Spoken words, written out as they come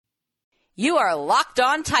You are Locked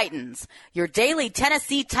On Titans, your daily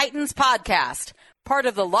Tennessee Titans podcast, part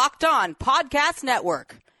of the Locked On Podcast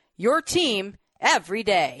Network, your team every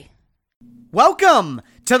day. Welcome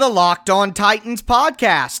to the Locked On Titans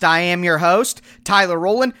podcast. I am your host, Tyler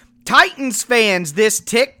Rowland. Titans fans, this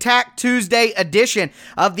Tic Tac Tuesday edition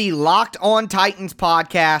of the Locked On Titans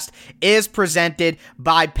podcast is presented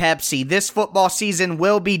by Pepsi. This football season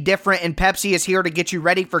will be different, and Pepsi is here to get you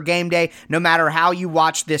ready for game day no matter how you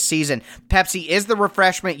watch this season. Pepsi is the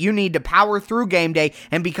refreshment you need to power through game day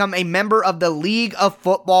and become a member of the League of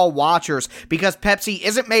Football Watchers, because Pepsi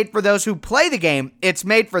isn't made for those who play the game, it's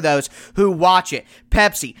made for those who watch it.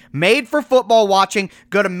 Pepsi, made for football watching.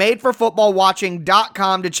 Go to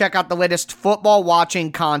madeforfootballwatching.com to check out the latest football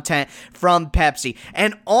watching content from Pepsi.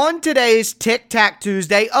 And on today's Tic Tac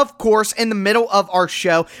Tuesday, of course, in the middle of our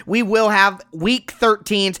show, we will have Week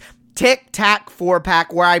 13's Tic Tac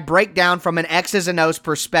 4-pack, where I break down from an X's and O's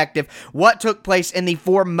perspective what took place in the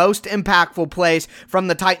four most impactful plays from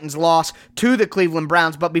the Titans' loss to the Cleveland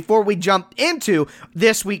Browns. But before we jump into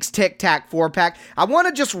this week's Tic Tac 4-pack, I want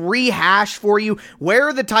to just rehash for you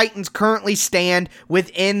where the Titans currently stand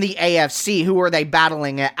within the AFC. Who are they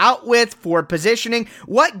battling it out with for positioning?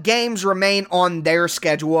 What games remain on their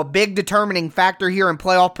schedule? A big determining factor here in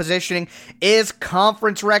playoff positioning is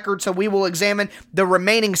conference record, so we will examine the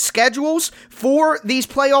remaining schedules for these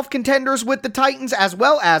playoff contenders with the Titans, as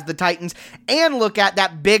well as the Titans, and look at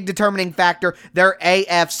that big determining factor, their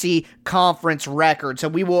AFC conference record. So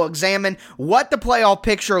we will examine what the playoff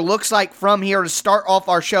picture looks like from here to start off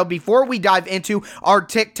our show. Before we dive into our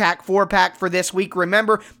Tic Tac 4-pack for this week,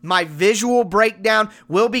 remember, my visual breakdown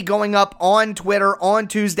will be going up on Twitter on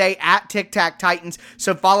Tuesday at Tic Tac Titans,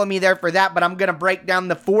 so follow me there for that. But I'm going to break down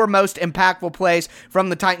the four most impactful plays from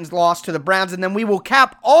the Titans' loss to the Browns, and then we will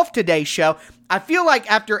cap off today's show. I feel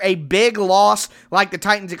like after a big loss like the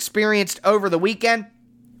Titans experienced over the weekend,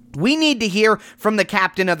 we need to hear from the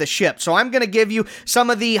captain of the ship. So I'm going to give you some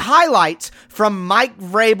of the highlights from Mike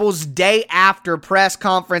Vrabel's day after press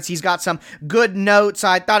conference. He's got some good notes.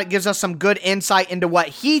 I thought it gives us some good insight into what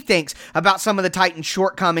he thinks about some of the Titans'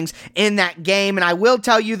 shortcomings in that game. And I will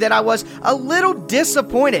tell you that I was a little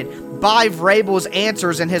disappointed by Vrabel's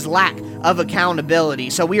answers and his lack of accountability.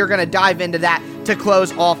 So we are going to dive into that to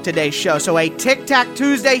close off today's show. So a Tic Tac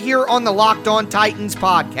Tuesday here on the Locked On Titans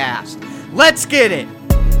podcast. Let's get it.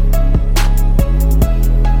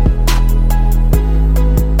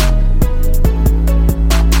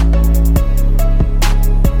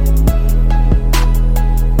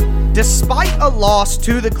 Despite a loss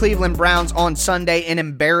to the Cleveland Browns on Sunday in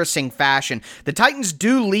embarrassing fashion, the Titans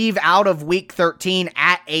do leave out of Week 13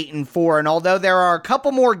 at 8-4, and although there are a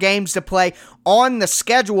couple more games to play on the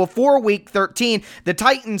schedule for Week 13, the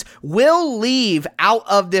Titans will leave out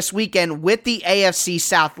of this weekend with the AFC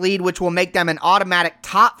South lead, which will make them an automatic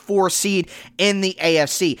top 4 seed in the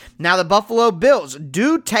AFC. Now, the Buffalo Bills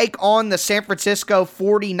do take on the San Francisco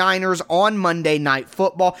 49ers on Monday Night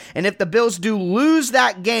Football, and if the Bills do lose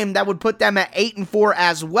that game, that would put them at 8-4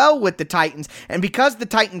 as well with the Titans, and because the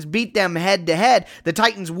Titans beat them head-to-head, the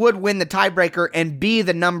Titans would win the tiebreaker and be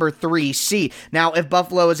the number 3 seed. Now, if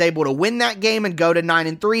Buffalo is able to win that game and go to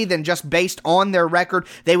 9-3, then just based on their record,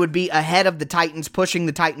 they would be ahead of the Titans, pushing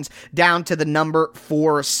the Titans down to the number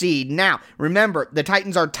 4 seed. Now, remember, the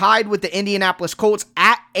Titans are tied with the Indianapolis Colts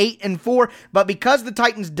at 8-4, but because the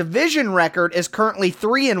Titans' division record is currently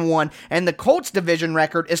 3-1 and the Colts' division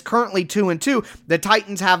record is currently 2-2, the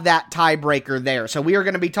Titans have that tiebreaker there. So we are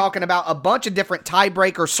going to be talking about a bunch of different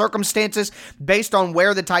tiebreaker circumstances based on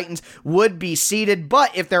where the Titans would be seated,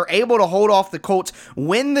 but if they're able to hold off the Colts,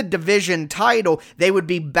 win the division title, they would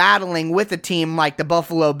be battling with a team like the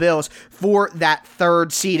Buffalo Bills for that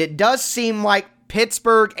 3rd seed. It does seem like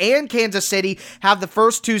Pittsburgh and Kansas City have the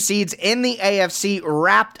first 2 seeds in the AFC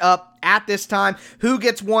wrapped up at this time. Who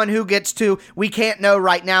gets 1, who gets 2, we can't know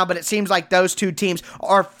right now, but it seems like those 2 teams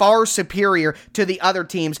are far superior to the other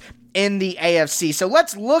teams in the AFC. So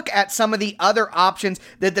let's look at some of the other options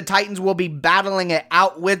that the Titans will be battling it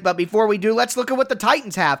out with. But before we do, let's look at what the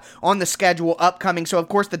Titans have on the schedule upcoming. So of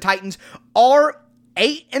course the Titans are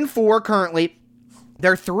 8-4 currently.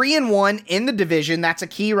 They're 3-1 in the division. That's a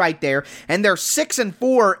key right there. And they're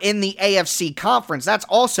 6-4 in the AFC conference. That's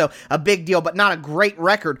also a big deal, but not a great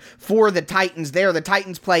record for the Titans there. The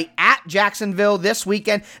Titans play at Jacksonville this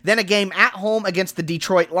weekend, then a game at home against the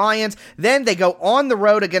Detroit Lions. Then they go on the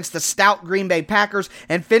road against the stout Green Bay Packers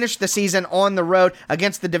and finish the season on the road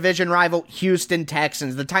against the division rival Houston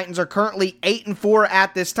Texans. The Titans are currently 8-4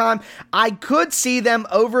 at this time. I could see them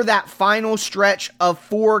over that final stretch of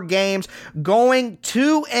 4 games going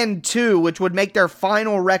 2-2, which would make their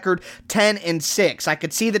final record 10-6. I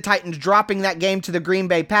could see the Titans dropping that game to the Green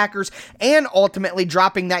Bay Packers and ultimately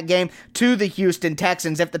dropping that game to the Houston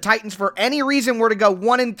Texans. If the Titans for any reason were to go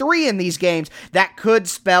 1-3 in these games, that could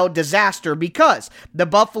spell disaster because the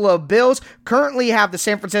Buffalo Bills currently have the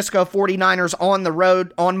San Francisco 49ers on the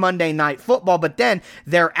road on Monday Night Football, but then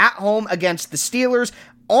they're at home against the Steelers,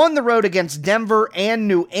 on the road against Denver and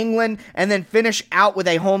New England, and then finish out with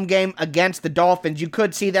a home game against the Dolphins. You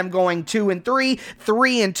could see them going 2-3,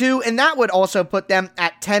 3-2, and that would also put them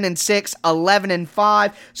at 10-6,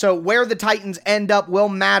 11-5. So where the Titans end up will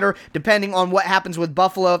matter depending on what happens with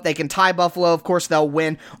Buffalo. If they can tie Buffalo, of course, they'll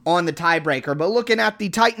win on the tiebreaker. But looking at the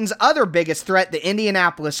Titans' other biggest threat, the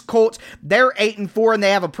Indianapolis Colts, they're 8-4, and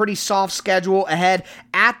they have a pretty soft schedule ahead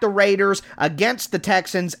at the Raiders, against the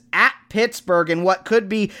Texans, at Pittsburgh, in what could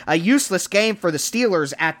be a useless game for the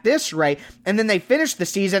Steelers at this rate, and then they finish the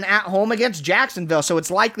season at home against Jacksonville, so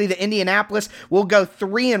it's likely that Indianapolis will go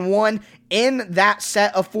 3-1 in that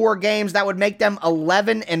set of 4 games. That would make them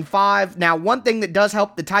 11-5. Now, one thing that does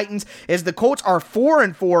help the Titans is the Colts are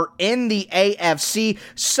 4-4 in the AFC,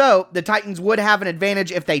 so the Titans would have an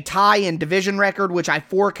advantage if they tie in division record, which I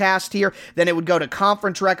forecast here. Then it would go to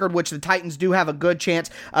conference record, which the Titans do have a good chance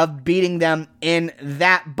of beating them in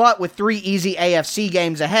that. But with 3 easy AFC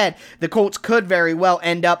games ahead, the Colts could very well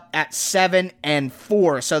end up at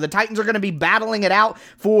 7-4. So the Titans are going to be battling it out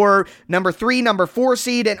for number 3, number 4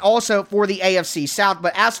 seed, and also for the AFC South.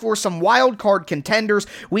 But as for some wild card contenders,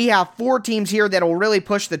 we have 4 teams here that will really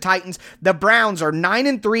push the Titans. The Browns are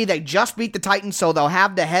 9-3. They just beat the Titans, so they'll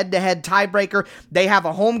have the head-to-head tiebreaker. They have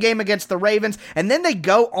a home game against the Ravens, and then they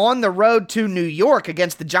go on the road to New York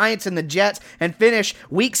against the Giants and the Jets and finish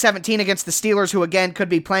Week 17 against the Steelers, who again could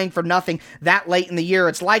be playing for nothing that late in the year.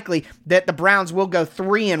 It's likely that the Browns will go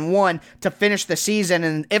 3-1 to finish the season,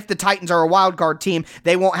 and if the Titans are a wild card team,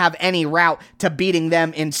 they won't have any route to beating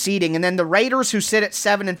them in seeding. And then the Raiders, who sit at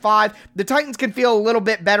 7-5, the Titans can feel a little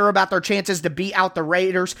bit better about their chances to beat out the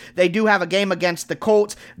Raiders. They do have a game against the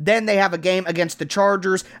Colts, then they have a game against the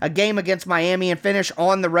Chargers, a game against Miami, and finish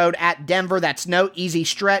on the road at Denver. That's no easy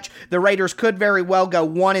stretch. The Raiders could very well go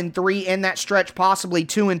 1-3 in that stretch, possibly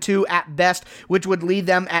 2-2 at best, which would leave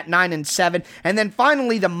them at 9-7. And then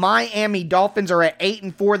finally, the Miami Dolphins are at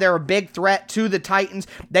 8-4. They're a big threat to the Titans.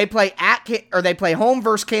 They play home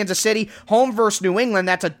versus Kansas City, home versus New England.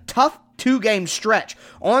 That's a tough 2-game stretch.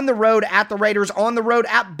 On the road at the Raiders, on the road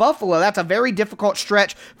at Buffalo. That's a very difficult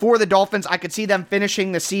stretch for the Dolphins. I could see them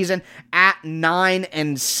finishing the season at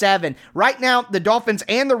 9-7. Right now, the Dolphins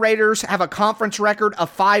and the Raiders have a conference record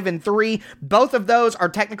of 5-3. Both of those are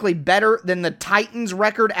technically better than the Titans'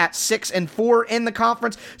 record at 6-4 in the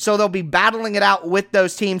conference, so they'll be battling it out with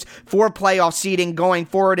those teams for playoff seeding going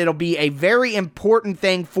forward. It'll be a very important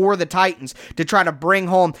thing for the Titans to try to bring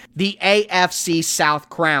home the AFC South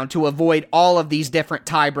crown to avoid all of these different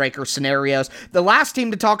tiebreaker scenarios. The last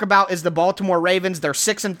team to talk about is the Baltimore Ravens. They're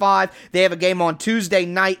 6-5. They have a game on Tuesday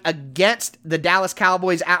night against the Dallas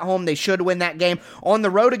Cowboys at home. They should win that game. On the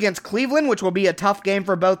road against Cleveland, which will be a tough game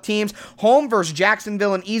for both teams. Home versus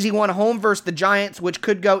Jacksonville, an easy one. Home versus the Giants, which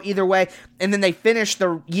could go either way. And then they finish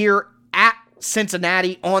the year at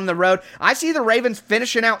Cincinnati on the road. I see the Ravens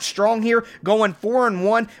finishing out strong here, going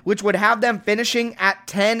 4-1, which would have them finishing at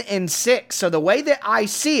 10-6. So the way that I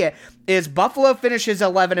see it is Buffalo finishes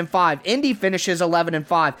 11-5, Indy finishes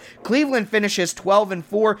 11-5, Cleveland finishes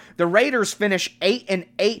 12-4, the Raiders finish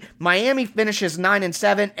 8-8, Miami finishes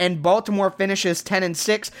 9-7, and Baltimore finishes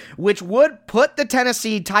 10-6, which would put the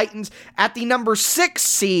Tennessee Titans at the number 6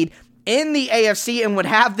 seed in the AFC and would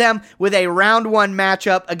have them with a round 1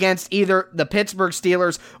 matchup against either the Pittsburgh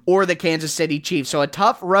Steelers or the Kansas City Chiefs. So a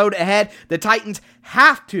tough road ahead. The Titans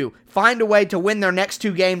have to find a way to win their next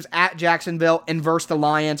 2 games at Jacksonville and versus the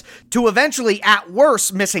Lions to eventually, at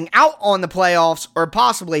worst, missing out on the playoffs or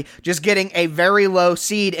possibly just getting a very low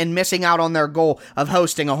seed and missing out on their goal of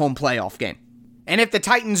hosting a home playoff game. And if the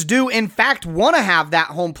Titans do, in fact, want to have that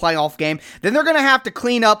home playoff game, then they're going to have to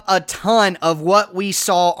clean up a ton of what we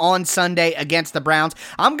saw on Sunday against the Browns.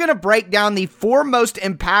 I'm going to break down the 4 most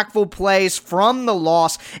impactful plays from the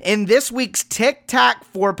loss in this week's Tic Tac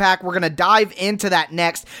 4-pack. We're going to dive into that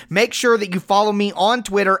next. Make sure that you follow me on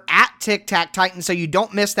Twitter at Tic Tac Titans so you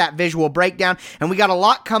don't miss that visual breakdown. And we got a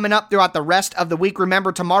lot coming up throughout the rest of the week.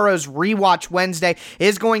 Remember, tomorrow's Rewatch Wednesday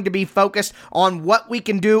is going to be focused on what we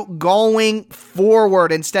can do going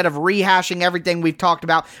forward instead of rehashing everything we've talked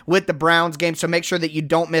about with the Browns game. So make sure that you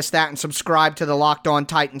don't miss that and subscribe to the Locked On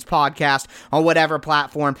Titans podcast on whatever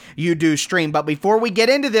platform you do stream. But before we get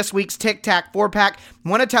into this week's Tic Tac 4-pack, I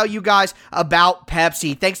want to tell you guys about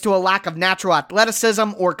Pepsi. Thanks to a lack of natural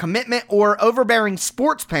athleticism or commitment or overbearing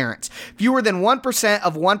sports parents, fewer than 1%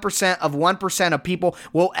 of 1% of 1% of people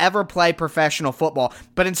will ever play professional football.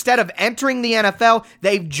 But instead of entering the NFL,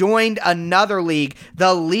 they've joined another league,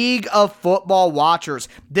 the League of Football Watchers.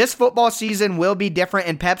 This football season will be different,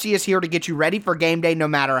 and Pepsi is here to get you ready for game day no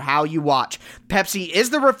matter how you watch. Pepsi is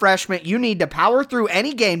the refreshment you need to power through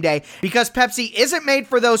any game day because Pepsi isn't made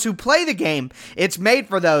for those who play the game. It's made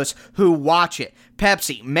for those who watch it.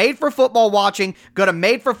 Pepsi, made for football watching. Go to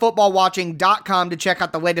madeforfootballwatching.com to check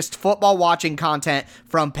out the latest football watching content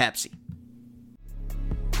from Pepsi.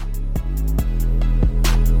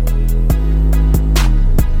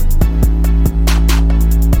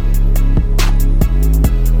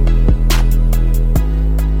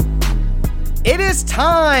 It is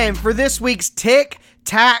time for this week's Tic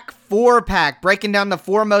Tac 4-pack, breaking down the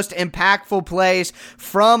four most impactful plays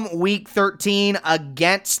from Week 13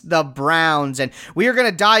 against the Browns. And we are going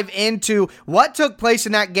to dive into what took place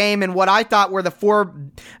in that game and what I thought were the four,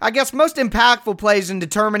 most impactful plays in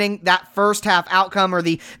determining that first half outcome or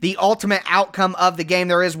the ultimate outcome of the game.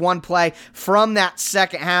 There is one play from that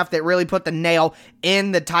second half that really put the nail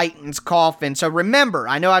in the Titans' coffin. So remember,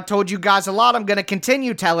 I know I've told you guys a lot. I'm going to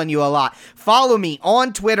continue telling you a lot. Follow me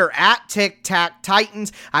on Twitter at Tic Tac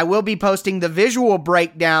Titans. I will be posting the visual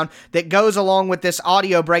breakdown that goes along with this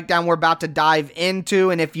audio breakdown we're about to dive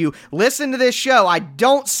into. And if you listen to this show, I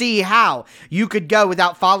don't see how you could go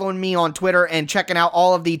without following me on Twitter and checking out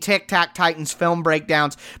all of the Tic Tac Titans film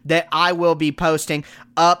breakdowns that I will be posting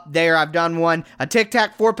up there. I've done a Tic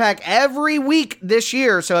Tac 4-pack every week this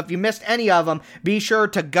year, so if you missed any of them, be sure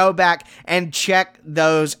to go back and check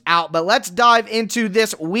those out. But let's dive into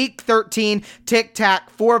this Week 13 Tic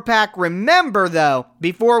Tac 4-pack. Remember, though,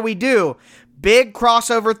 before we do, big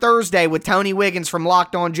crossover Thursday with Tony Wiggins from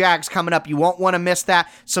Locked On Jags coming up. You won't want to miss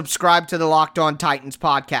that. Subscribe to the Locked On Titans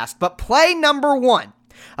podcast. But play number one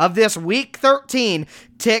of this Week 13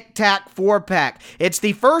 Tic Tac 4-pack. It's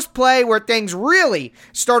the first play where things really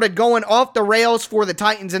started going off the rails for the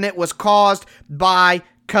Titans, and it was caused by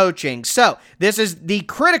coaching. So this is the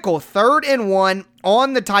critical 3rd and 1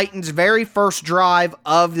 on the Titans' very first drive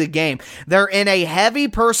of the game. They're in a heavy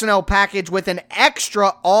personnel package with an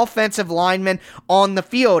extra offensive lineman on the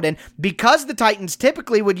field. And because the Titans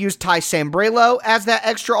typically would use Ty Sambrailo as that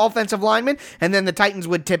extra offensive lineman, and then the Titans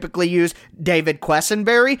would typically use David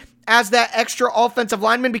Quessenberry as that extra offensive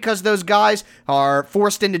lineman because those guys are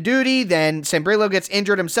forced into duty, then Sambrailo gets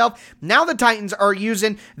injured himself. Now the Titans are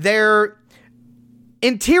using their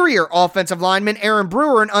interior offensive lineman, Aaron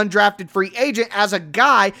Brewer, an undrafted free agent, as a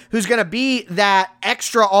guy who's going to be that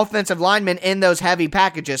extra offensive lineman in those heavy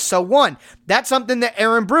packages. So one, that's something that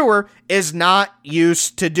Aaron Brewer is not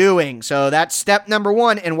used to doing. So that's step number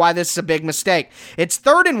one and why this is a big mistake. It's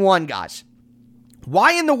 3rd and 1, guys.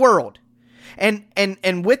 Why in the world? And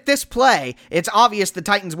with this play, it's obvious the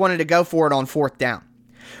Titans wanted to go for it on 4th down.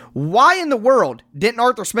 Why in the world didn't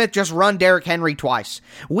Arthur Smith just run Derrick Henry twice?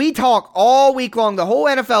 We talk all week long, the whole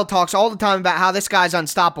NFL talks all the time about how this guy's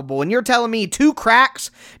unstoppable, and you're telling me 2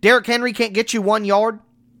 cracks, Derrick Henry can't get you 1 yard?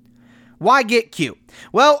 Why get cute?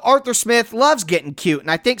 Well, Arthur Smith loves getting cute,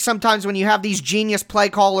 and I think sometimes when you have these genius play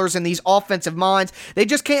callers and these offensive minds, they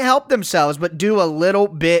just can't help themselves but do a little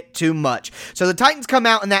bit too much. So the Titans come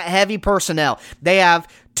out in that heavy personnel. They have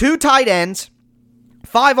 2 tight ends,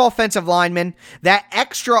 5 offensive linemen, that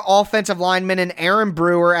extra offensive lineman and Aaron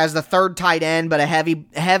Brewer as the 3rd tight end, but a heavy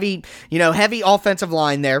offensive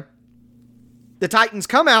line there. The Titans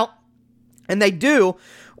come out and they do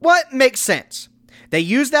what makes sense. They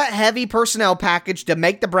use that heavy personnel package to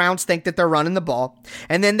make the Browns think that they're running the ball,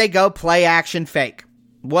 and then they go play action fake.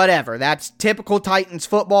 Whatever, that's typical Titans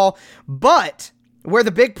football, but where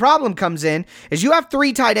the big problem comes in is you have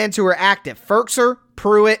 3 tight ends who are active, Firkser,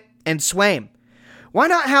 Pruitt, and Swaim. Why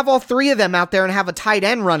not have all 3 of them out there and have a tight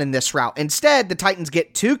end running this route? Instead, the Titans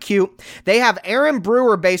get too cute. They have Aaron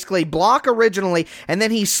Brewer basically block originally, and then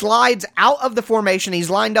he slides out of the formation. He's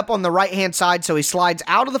lined up on the right-hand side, so he slides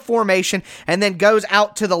out of the formation and then goes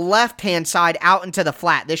out to the left-hand side out into the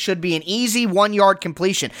flat. This should be an easy 1-yard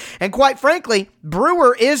completion. And quite frankly,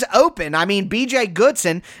 Brewer is open. I mean, B.J.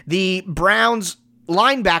 Goodson, the Browns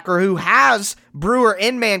linebacker who has Brewer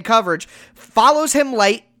in man coverage, follows him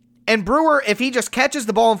late And Brewer, if he just catches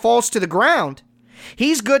the ball and falls to the ground,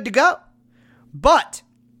 he's good to go. But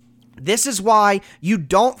this is why you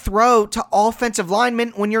don't throw to offensive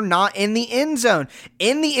linemen when you're not in the end zone.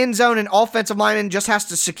 In the end zone, an offensive lineman just has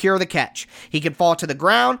to secure the catch. He can fall to the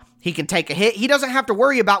ground. He can take a hit. He doesn't have to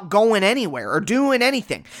worry about going anywhere or doing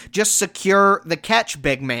anything. Just secure the catch,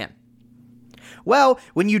 big man. Well,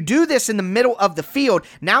 when you do this in the middle of the field,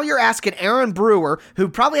 now you're asking Aaron Brewer, who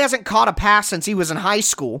probably hasn't caught a pass since he was in high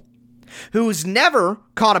school, who's never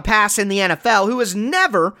caught a pass in the NFL, who has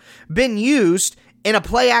never been used in a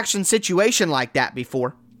play-action situation like that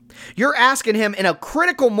before. You're asking him in a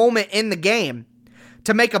critical moment in the game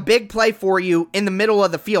to make a big play for you in the middle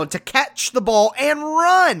of the field, to catch the ball and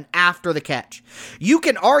run after the catch. You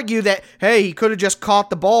can argue that, hey, he could have just caught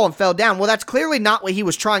the ball and fell down. Well, that's clearly not what he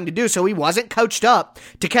was trying to do, so he wasn't coached up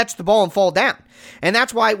to catch the ball and fall down. And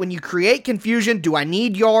that's why when you create confusion, do I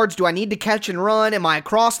need yards? Do I need to catch and run? Am I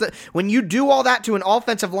across the... When you do all that to an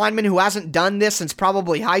offensive lineman who hasn't done this since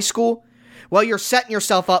probably high school, well, you're setting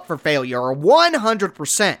yourself up for failure,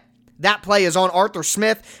 100%. That play is on Arthur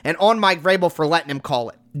Smith and on Mike Vrabel for letting him call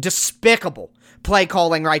it. Despicable play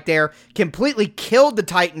calling right there. Completely killed the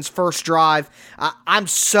Titans' first drive. I'm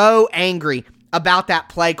so angry about that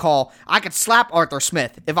play call. I could slap Arthur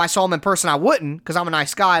Smith. If I saw him in person, I wouldn't, because I'm a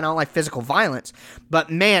nice guy and I don't like physical violence. But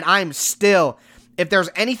man, I'm still, if there's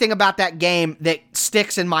anything about that game that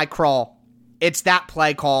sticks in my craw, it's that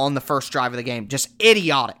play call on the first drive of the game. Just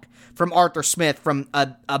idiotic from Arthur Smith from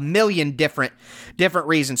a million different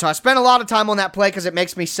reasons. So I spent a lot of time on that play because it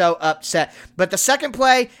makes me so upset. But the second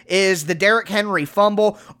play is the Derrick Henry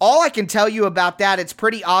fumble. All I can tell you about that, it's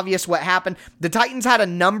pretty obvious what happened. The Titans had a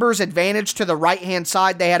numbers advantage to the right-hand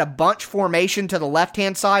side. They had a bunch formation to the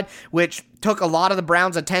left-hand side, which took a lot of the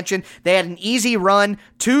Browns' attention. They had an easy run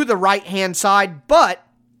to the right-hand side, but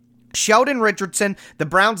Sheldon Richardson, the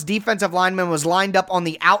Browns' defensive lineman, was lined up on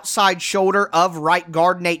the outside shoulder of right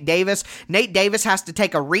guard Nate Davis. Nate Davis has to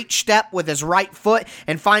take a reach step with his right foot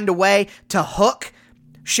and find a way to hook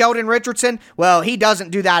Sheldon Richardson. Well, he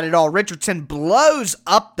doesn't do that at all. Richardson blows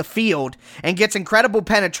up the field and gets incredible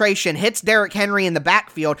penetration, hits Derrick Henry in the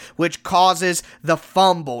backfield, which causes the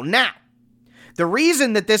fumble. Now, the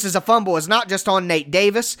reason that this is a fumble is not just on Nate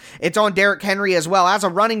Davis, it's on Derrick Henry as well. As a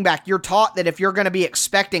running back, you're taught that if you're going to be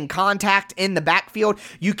expecting contact in the backfield,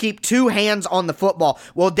 you keep two hands on the football.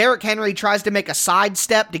 Well, Derrick Henry tries to make a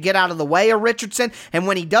sidestep to get out of the way of Richardson, and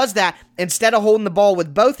when he does that, instead of holding the ball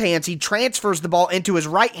with both hands, he transfers the ball into his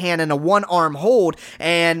right hand in a one-arm hold,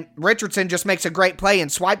 and Richardson just makes a great play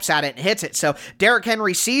and swipes at it and hits it. So Derrick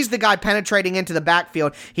Henry sees the guy penetrating into the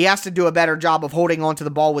backfield. He has to do a better job of holding onto the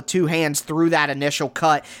ball with two hands through that initial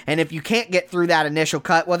cut, and if you can't get through that initial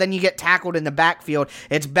cut, well, then you get tackled in the backfield.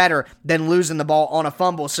 It's better than losing the ball on a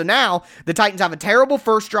fumble. So now the Titans have a terrible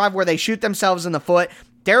first drive where they shoot themselves in the foot.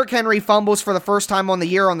 Derrick Henry fumbles for the first time on the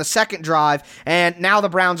year on the second drive, and now the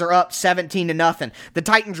Browns are up 17-0. The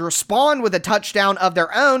Titans respond with a touchdown of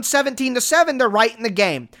their own, 17-7. They're right in the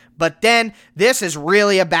game. But then this is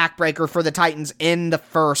really a backbreaker for the Titans in the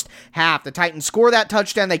first half. The Titans score that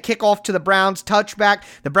touchdown. They kick off to the Browns, touchback.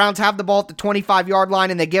 The Browns have the ball at the 25-yard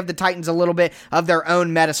line, and they give the Titans a little bit of their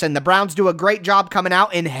own medicine. The Browns do a great job coming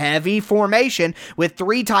out in heavy formation with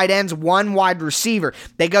 3 tight ends, 1 wide receiver.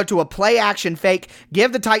 They go to a play-action fake,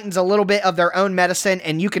 give the Titans a little bit of their own medicine,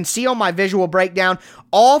 and you can see on my visual breakdown,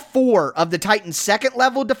 all 4 of the Titans'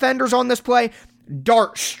 second-level defenders on this play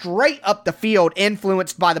dart straight up the field,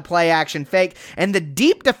 influenced by the play-action fake. And the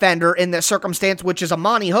deep defender in this circumstance, which is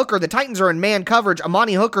Amani Hooker, the Titans are in man coverage.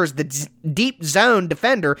 Amani Hooker is the deep zone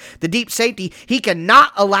defender, the deep safety. He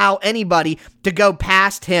cannot allow anybody to go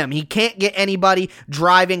past him. He can't get anybody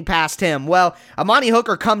driving past him. Well, Amani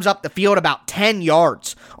Hooker comes up the field about 10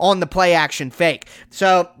 yards on the play-action fake.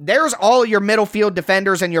 So there's all your middle field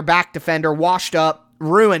defenders and your back defender washed up,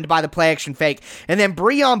 ruined by the play-action fake. And then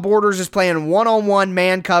Breon Borders is playing one-on-one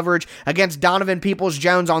man coverage against Donovan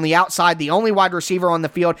Peoples-Jones on the outside, the only wide receiver on the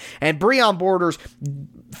field. And Breon Borders,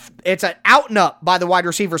 it's an out and up by the wide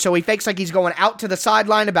receiver, so he fakes like he's going out to the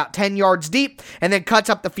sideline about 10 yards deep and then cuts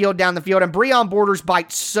up the field down the field. And Breon Borders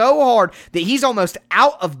bites so hard that he's almost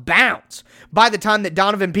out of bounds by the time that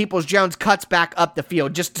Donovan Peoples-Jones cuts back up the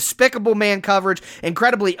field. Just despicable man coverage,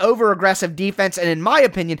 incredibly over-aggressive defense, and in my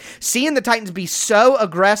opinion, seeing the Titans be so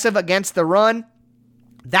aggressive against the run,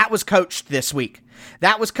 that was coached this week.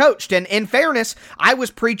 that was coached. And in fairness, I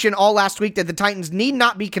was preaching all last week that the Titans need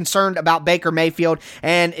not be concerned about Baker Mayfield,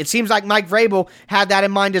 and it seems like Mike Vrabel had that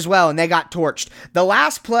in mind as well, and they got torched. The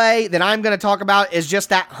last play that I'm going to talk about is just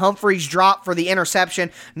that Humphreys drop for the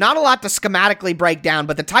interception. Not a lot to schematically break down,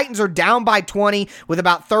 but the Titans are down by 20 with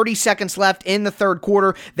about 30 seconds left in the third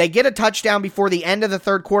quarter. They get a touchdown before the end of the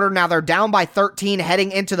third quarter. Now they're down by 13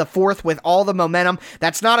 heading into the fourth with all the momentum.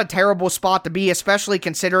 That's not a terrible spot to be, especially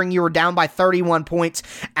considering you were down by 31 points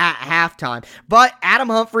at halftime. But Adam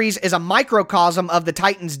Humphreys is a microcosm of the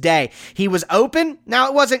Titans' day. He was open. Now,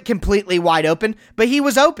 it wasn't completely wide open, but he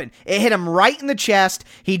was open. It hit him right in the chest.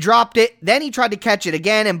 He dropped it. Then he tried to catch it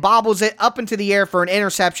again and bobbles it up into the air for an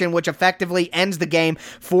interception, which effectively ends the game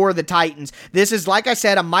for the Titans. This is, like I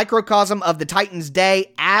said, a microcosm of the Titans'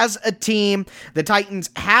 day as a team. The Titans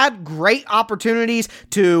had great opportunities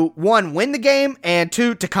to, one, win the game, and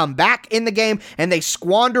two, to come back in the game, and they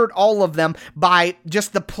squandered all of them by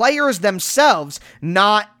just the players themselves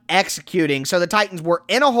not executing. So the Titans were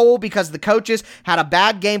in a hole because the coaches had a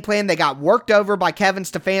bad game plan. They got worked over by Kevin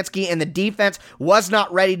Stefanski, and the defense was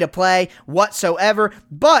not ready to play whatsoever.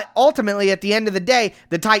 But ultimately, at the end of the day,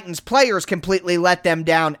 the Titans players completely let them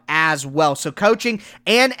down as well. So coaching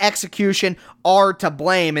and execution are to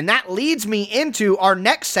blame. And that leads me into our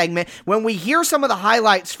next segment when we hear some of the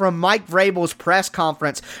highlights from Mike Vrabel's press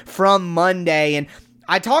conference from Monday. And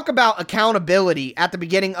I talk about accountability at the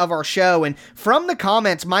beginning of our show, and from the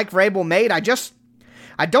comments Mike Vrabel made, I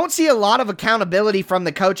don't see a lot of accountability from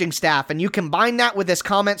the coaching staff, and you combine that with his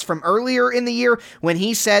comments from earlier in the year when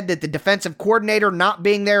he said that the defensive coordinator not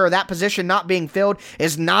being there or that position not being filled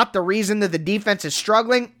is not the reason that the defense is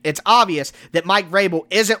struggling. It's obvious that Mike Vrabel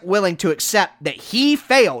isn't willing to accept that he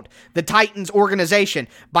failed the Titans organization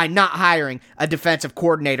by not hiring a defensive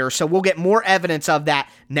coordinator, so we'll get more evidence of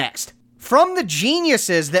that next. From the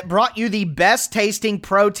geniuses that brought you the best tasting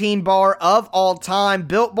protein bar of all time,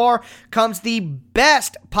 Built Bar, comes the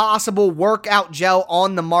best possible workout gel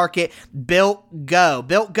on the market, Built Go.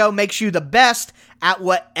 Built Go makes you the best at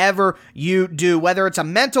whatever you do. Whether it's a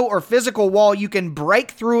mental or physical wall, you can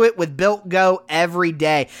break through it with Built Go every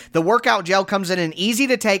day. The workout gel comes in an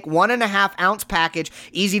easy-to-take 1.5 ounce package,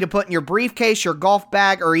 easy to put in your briefcase, your golf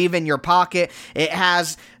bag, or even your pocket. It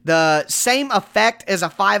has the same effect as a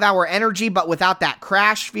 5-hour energy, but without that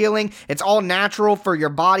crash feeling. It's all natural for your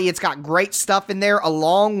body. It's got great stuff in there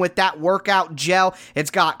along with that workout gel. It's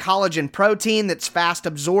got collagen protein that's fast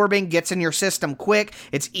absorbing, gets in your system quick.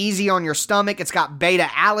 It's easy on your stomach. It's got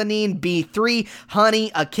beta-alanine, B3,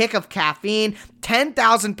 honey, a kick of caffeine,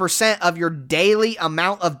 10,000% of your daily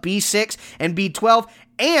amount of B6 and B12.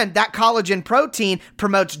 And that collagen protein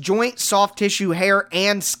promotes joint, soft tissue, hair,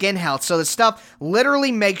 and skin health. So the stuff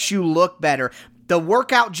literally makes you look better. The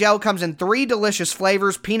workout gel comes in 3 delicious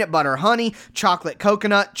flavors: peanut butter honey, chocolate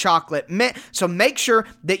coconut, chocolate mint. So make sure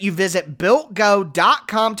that you visit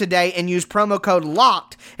BuiltGo.com today and use promo code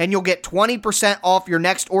LOCKED, and you'll get 20% off your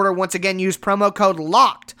next order. Once again, use promo code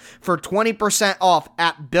LOCKED for 20% off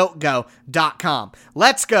at BuiltGo.com.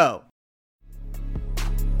 Let's go.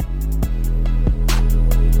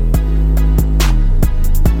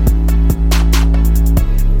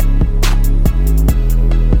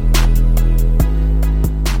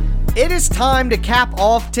 It is time to cap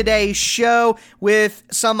off today's show with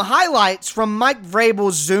some highlights from Mike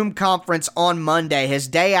Vrabel's Zoom conference on Monday, his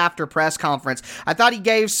day after press conference. I thought he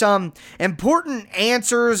gave some important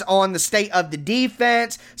answers on the state of the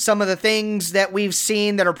defense, some of the things that we've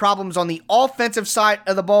seen that are problems on the offensive side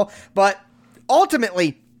of the ball, but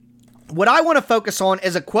ultimately, what I want to focus on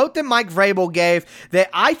is a quote that Mike Vrabel gave that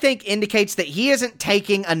I think indicates that he isn't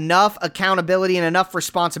taking enough accountability and enough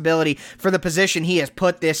responsibility for the position he has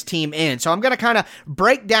put this team in. So I'm going to kind of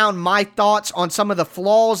break down my thoughts on some of the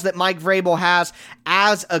flaws that Mike Vrabel has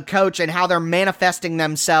as a coach and how they're manifesting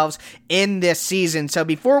themselves in this season. So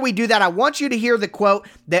before we do that, I want you to hear the quote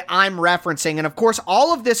that I'm referencing. And of course,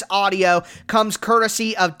 all of this audio comes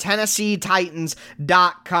courtesy of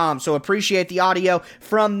TennesseeTitans.com. So appreciate the audio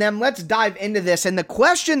from them. Let's dive into this. And the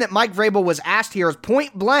question that Mike Vrabel was asked here is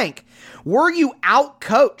point blank: were you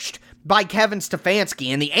out-coached by Kevin Stefanski?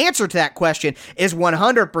 And the answer to that question is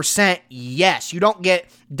 100% yes. You don't get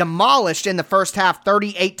demolished in the first half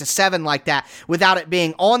 38-7 like that without it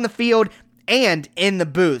being on the field and in the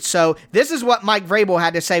booth. So this is what Mike Vrabel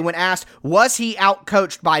had to say when asked, was he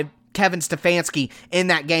out-coached by Kevin Stefanski in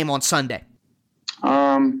that game on Sunday?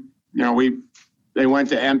 They went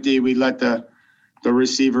to empty. We let the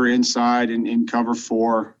receiver inside in cover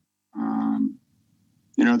 4.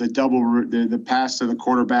 The pass to the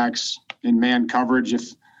quarterbacks in man coverage,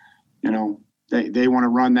 if, they want to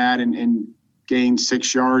run that and gain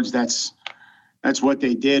 6 yards, that's that's what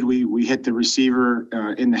they did. We hit the receiver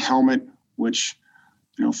in the helmet, which,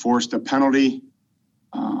 forced a penalty.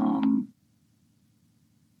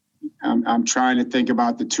 I'm trying to think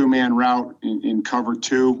about the 2-man route in cover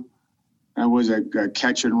 2. That was a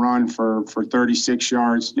catch and run for 36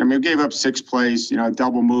 yards. I mean, we gave up 6 plays,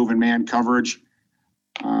 double move and man coverage.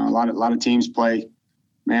 A lot of teams play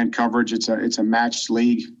man coverage. It's a matched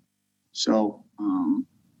league. So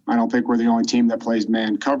I don't think we're the only team that plays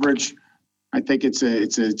man coverage. I think it's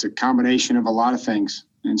a combination of a lot of things.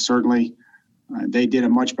 And certainly they did a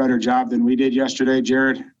much better job than we did yesterday,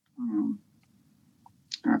 Jared.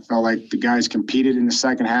 I felt like the guys competed in the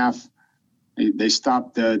second half. They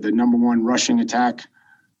stopped the number one rushing attack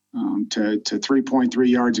to 3.3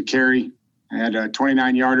 yards a carry. I had a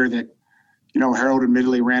 29-yarder that, Harold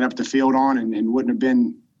admittedly ran up the field on and wouldn't have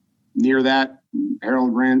been near that.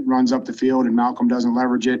 Harold runs up the field and Malcolm doesn't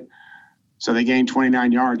leverage it. So they gained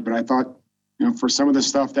 29 yards. But I thought, for some of the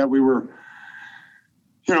stuff that we were,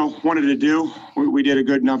 wanted to do, we did a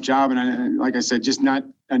good enough job. And like I said, just not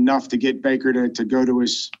enough to get Baker to go to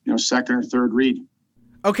his, second or third read.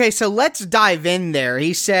 Okay, so let's dive in there.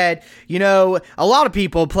 He said, a lot of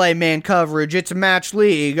people play man coverage. It's a match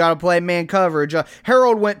league. You got to play man coverage.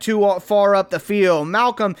 Harold went too far up the field.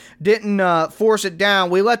 Malcolm didn't force it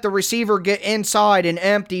down. We let the receiver get inside and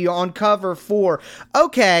empty on cover 4.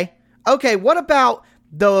 Okay, what about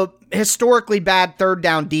the historically bad third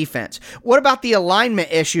down defense? What about the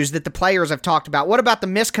alignment issues that the players have talked about? What about the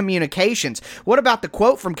miscommunications? What about the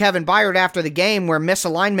quote from Kevin Byard after the game where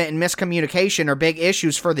misalignment and miscommunication are big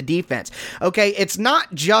issues for the defense? Okay, it's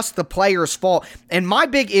not just the players' fault. And my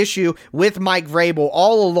big issue with Mike Vrabel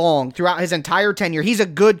all along throughout his entire tenure, he's a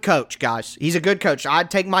good coach, guys. He's a good coach.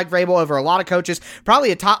 I'd take Mike Vrabel over a lot of coaches,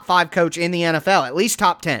 probably a top 5 coach in the NFL, at least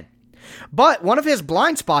top 10. But one of his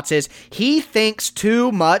blind spots is he thinks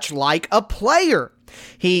too much like a player.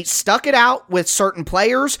 He stuck it out with certain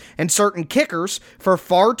players and certain kickers for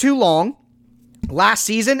far too long. Last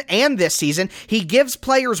season and this season, he gives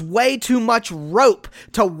players way too much rope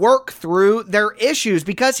to work through their issues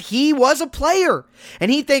because he was a player.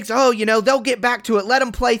 And he thinks, they'll get back to it. Let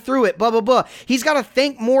them play through it, blah, blah, blah. He's got to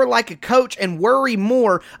think more like a coach and worry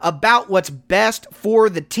more about what's best for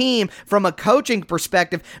the team from a coaching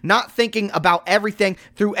perspective, not thinking about everything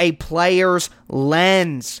through a player's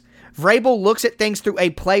lens. Vrabel looks at things through a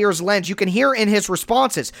player's lens. You can hear in his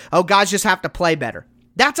responses, guys just have to play better.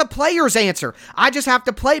 That's a player's answer. I just have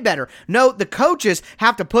to play better. No, the coaches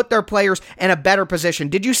have to put their players in a better position.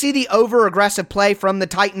 Did you see the over-aggressive play from the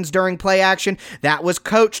Titans during play action? That was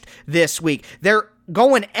coached this week. They're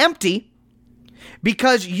going empty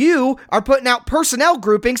because you are putting out personnel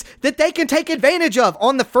groupings that they can take advantage of.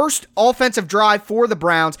 On the first offensive drive for the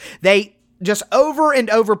Browns, they just over and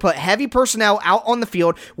over put heavy personnel out on the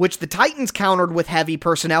field, which the Titans countered with heavy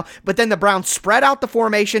personnel, but then the Browns spread out the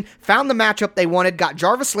formation, found the matchup they wanted, got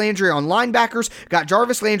Jarvis Landry on linebackers, got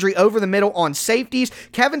Jarvis Landry over the middle on safeties.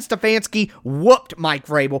 Kevin Stefanski whooped Mike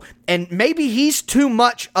Vrabel, and maybe he's too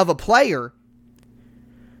much of a player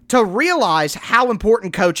to realize how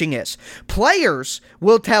important coaching is. Players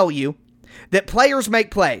will tell you that players make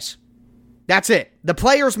plays. That's it. The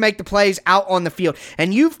players make the plays out on the field.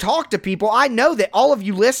 And you've talked to people, I know that all of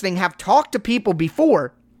you listening have talked to people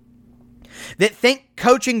before that think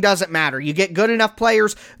coaching doesn't matter. You get good enough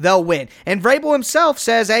players, they'll win. And Vrabel himself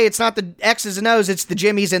says, hey, it's not the X's and O's, it's the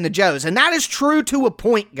Jimmies and the Joes. And that is true to a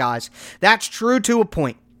point, guys. That's true to a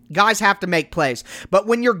point. Guys have to make plays. But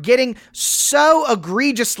when you're getting so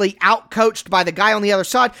egregiously outcoached by the guy on the other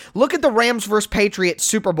side, look at the Rams vs. Patriots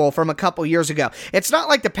Super Bowl from a couple years ago. It's not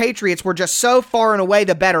like the Patriots were just so far and away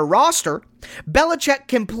the better roster. Belichick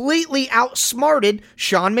completely outsmarted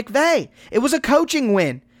Sean McVay. It was a coaching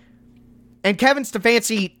win. And Kevin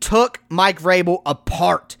Stefanski took Mike Vrabel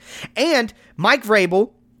apart. And Mike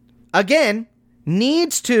Vrabel, again,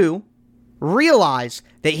 needs to realize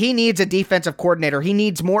that he needs a defensive coordinator. He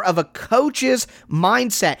needs more of a coach's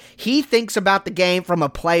mindset. He thinks about the game from a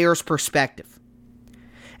player's perspective.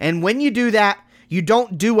 And when you do that, you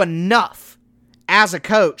don't do enough as a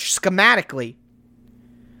coach schematically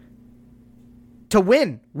to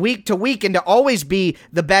win week to week and to always be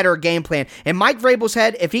the better game plan. In Mike Vrabel's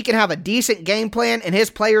head, if he can have a decent game plan and his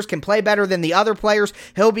players can play better than the other players,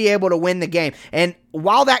 he'll be able to win the game. And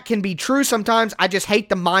while that can be true sometimes, I just hate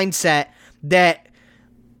the mindset that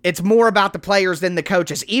it's more about the players than the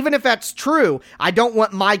coaches. Even if that's true, I don't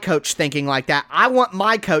want my coach thinking like that. I want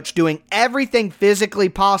my coach doing everything physically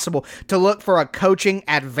possible to look for a coaching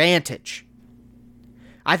advantage.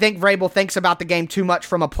 I think Vrabel thinks about the game too much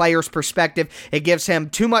from a player's perspective. It gives him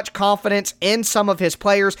too much confidence in some of his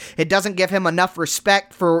players. It doesn't give him enough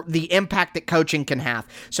respect for the impact that coaching can have.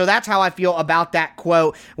 So that's how I feel about that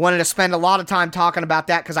quote. Wanted to spend a lot of time talking about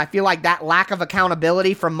that because I feel like that lack of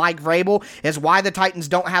accountability from Mike Vrabel is why the Titans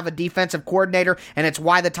don't have a defensive coordinator, and it's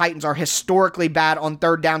why the Titans are historically bad on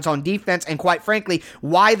third downs on defense, and quite frankly,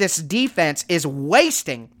 why this defense is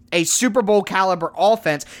wasting a Super Bowl caliber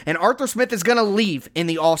offense, and Arthur Smith is going to leave in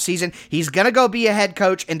the offseason. He's going to go be a head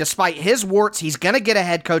coach, and despite his warts, he's going to get a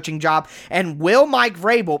head coaching job. And will Mike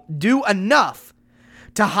Vrabel do enough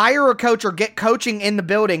to hire a coach or get coaching in the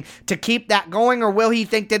building to keep that going, or will he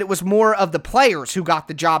think that it was more of the players who got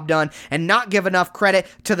the job done and not give enough credit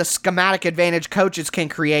to the schematic advantage coaches can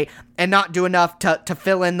create and not do enough to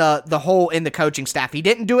fill in the hole in the coaching staff? He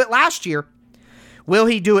didn't do it last year. Will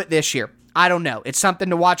he do it this year? I don't know. It's something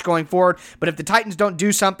to watch going forward, but if the Titans don't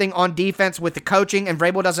do something on defense with the coaching and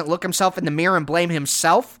Vrabel doesn't look himself in the mirror and blame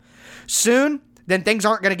himself soon, then things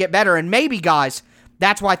aren't going to get better. And maybe, guys,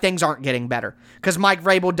 that's why things aren't getting better, because Mike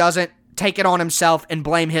Vrabel doesn't take it on himself and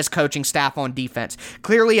blame his coaching staff on defense.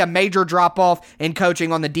 Clearly a major drop-off in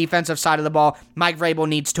coaching on the defensive side of the ball. Mike Vrabel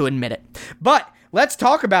needs to admit it. But let's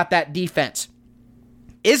talk about that defense.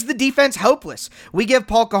 Is the defense hopeless? We give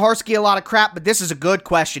Paul Kuharsky a lot of crap, but this is a good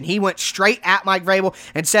question. He went straight at Mike Vrabel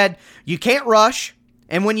and said, you can't rush,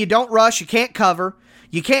 and when you don't rush, you can't cover.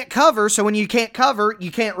 You can't cover, so when you can't cover,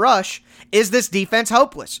 you can't rush. Is this defense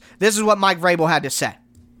hopeless? This is what Mike Vrabel had to say.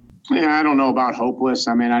 Yeah, I don't know about hopeless.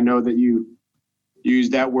 I mean, I know that you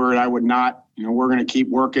used that word. I would not. We're going to keep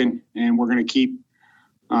working, and we're going to keep,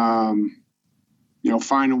 finding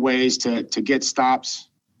ways to get stops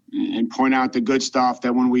and point out the good stuff,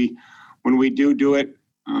 that when we do it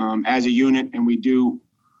as a unit, and we do,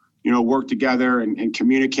 work together and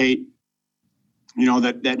communicate,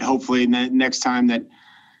 that hopefully next time that,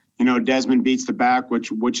 Desmond beats the back,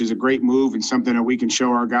 which is a great move and something that we can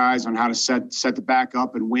show our guys on how to set the back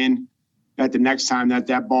up and win, that the next time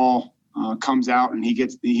that ball comes out and he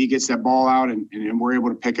gets that ball out and we're able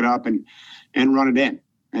to pick it up and run it in.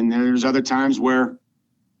 And there's other times where,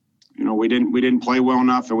 we didn't play well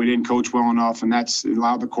enough, and we didn't coach well enough, and that's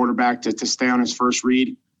allowed the quarterback to stay on his first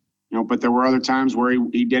read. But there were other times where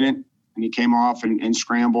he didn't, and he came off and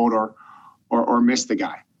scrambled or missed the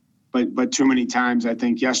guy. But too many times, I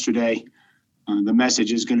think yesterday, the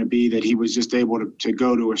message is going to be that he was just able to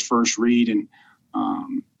go to his first read and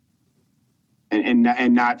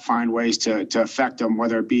not find ways to affect them,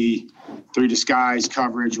 whether it be through disguise,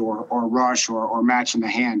 coverage, or rush, or matching the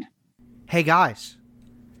hand. Hey guys.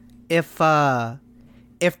 If the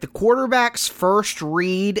quarterback's first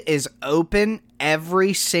read is open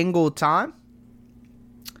every single time,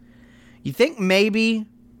 you think maybe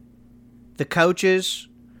the coaches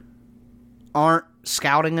aren't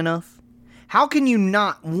scouting enough? How can you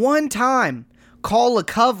not one time call a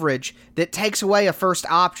coverage that takes away a first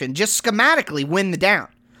option? Just schematically win the down.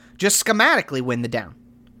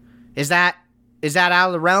 Is that out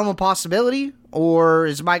of the realm of possibility? Or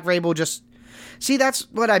is Mike Vrabel just... See, that's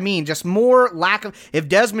what I mean. Just more lack of... If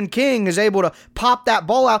Desmond King is able to pop that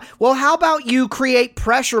ball out, well, how about you create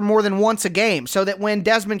pressure more than once a game so that when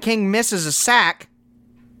Desmond King misses a sack,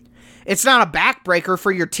 it's not a backbreaker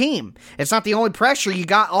for your team. It's not the only pressure you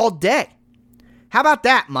got all day. How about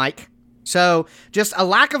that, Mike? So, just a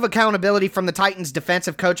lack of accountability from the Titans'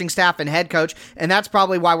 defensive coaching staff and head coach, and that's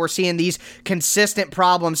probably why we're seeing these consistent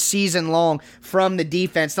problems season long from the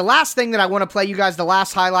defense. The last thing that I want to play you guys, the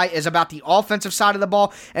last highlight, is about the offensive side of the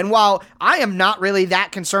ball, and while I am not really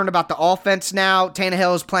that concerned about the offense now,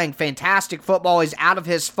 Tannehill is playing fantastic football, he's out of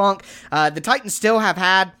his funk. The Titans still have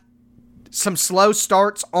had some slow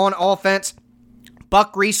starts on offense.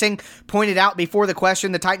 Buck Reesing pointed out before the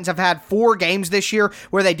question, the Titans have had 4 games this year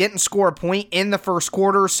where they didn't score a point in the first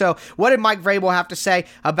quarter. So what did Mike Vrabel have to say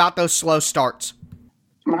about those slow starts?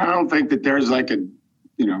 I don't think that there's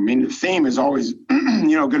the theme is always,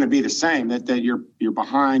 going to be the same, that you're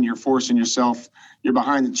behind, you're forcing yourself, you're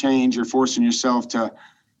behind the chains, you're forcing yourself to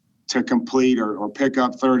complete or pick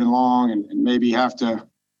up third and long and maybe have to,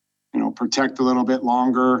 protect a little bit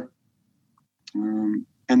longer. And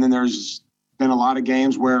then there's been a lot of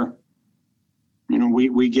games where,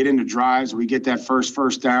 we get into drives, we get that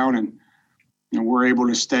first down, and, we're able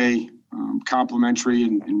to stay complimentary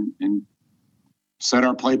and set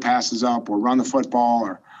our play passes up or run the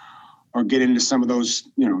football or get into some of those,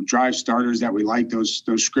 drive starters that we like, those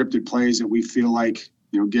scripted plays that we feel like,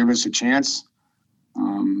 give us a chance.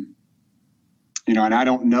 And I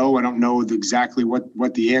don't know exactly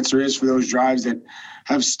what the answer is for those drives that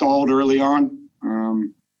have stalled early on.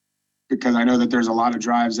 Because I know that there's a lot of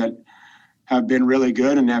drives that have been really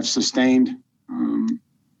good and have sustained,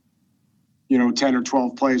 10 or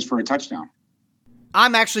 12 plays for a touchdown.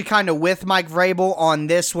 I'm actually kind of with Mike Vrabel on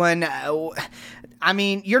this one. I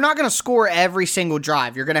mean, you're not going to score every single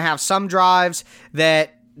drive. You're going to have some drives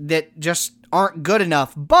that just aren't good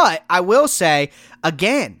enough. But I will say,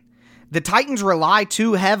 again, the Titans rely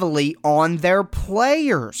too heavily on their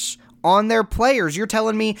players. You're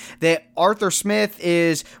telling me that Arthur Smith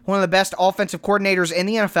is one of the best offensive coordinators in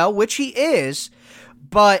the NFL, which he is,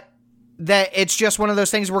 but that it's just one of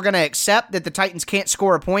those things we're going to accept, that the Titans can't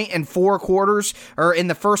score a point in 4 quarters, or in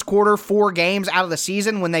the first quarter, 4 games out of the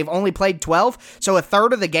season when they've only played 12. So a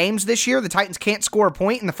third of the games this year, the Titans can't score a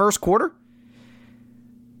point in the first quarter?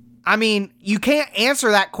 I mean, you can't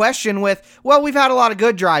answer that question with, well, we've had a lot of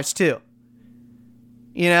good drives too.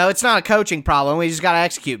 It's not a coaching problem. We just got to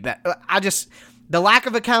execute. But the lack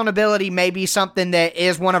of accountability may be something that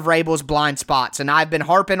is one of Vrabel's blind spots. And I've been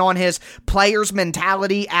harping on his players'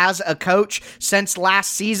 mentality as a coach since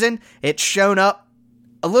last season. It's shown up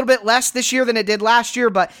a little bit less this year than it did last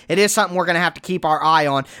year, but it is something we're going to have to keep our eye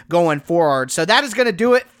on going forward. So that is going to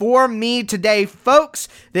do it for me today, folks.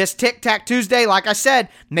 This Tic Tac Tuesday, like I said,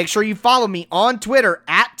 make sure you follow me on Twitter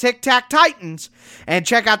at Tic Tac Titans and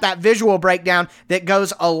check out that visual breakdown that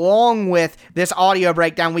goes along with this audio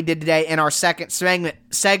breakdown we did today in our second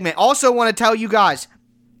segment. Also want to tell you guys,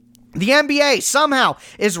 the NBA somehow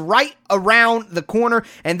is right around the corner,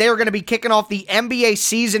 and they're going to be kicking off the NBA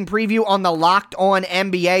season preview on the Locked On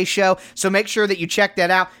NBA show, so make sure that you check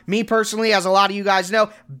that out. Me personally, as a lot of you guys know,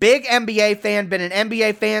 big NBA fan, been an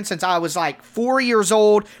NBA fan since I was like 4 years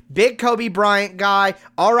old, big Kobe Bryant guy,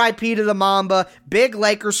 RIP to the Mamba, big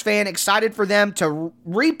Lakers fan, excited for them to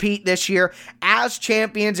repeat this year as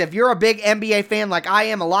champions. If you're a big NBA fan like I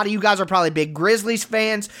am, a lot of you guys are probably big Grizzlies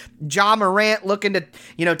fans. Ja Morant looking to,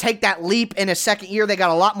 take that leap in his second year. They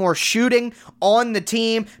got a lot more shooting on the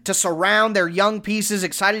team to surround their young pieces.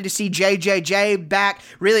 Excited to see JJJ back.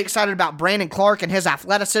 Really excited about Brandon Clark and his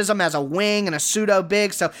athleticism as a wing and a pseudo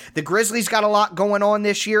big. So the Grizzlies got a lot going on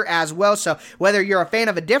this year as well. So whether you're a fan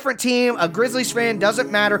of a different team, a Grizzlies fan,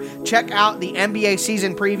 doesn't matter. Check out the NBA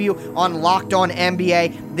season preview on Locked On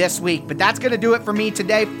NBA this week. But that's going to do it for me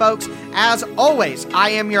today, folks. As always, I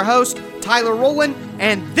am your host, Tyler Rowland,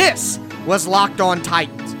 and this was Locked On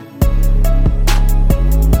Titans.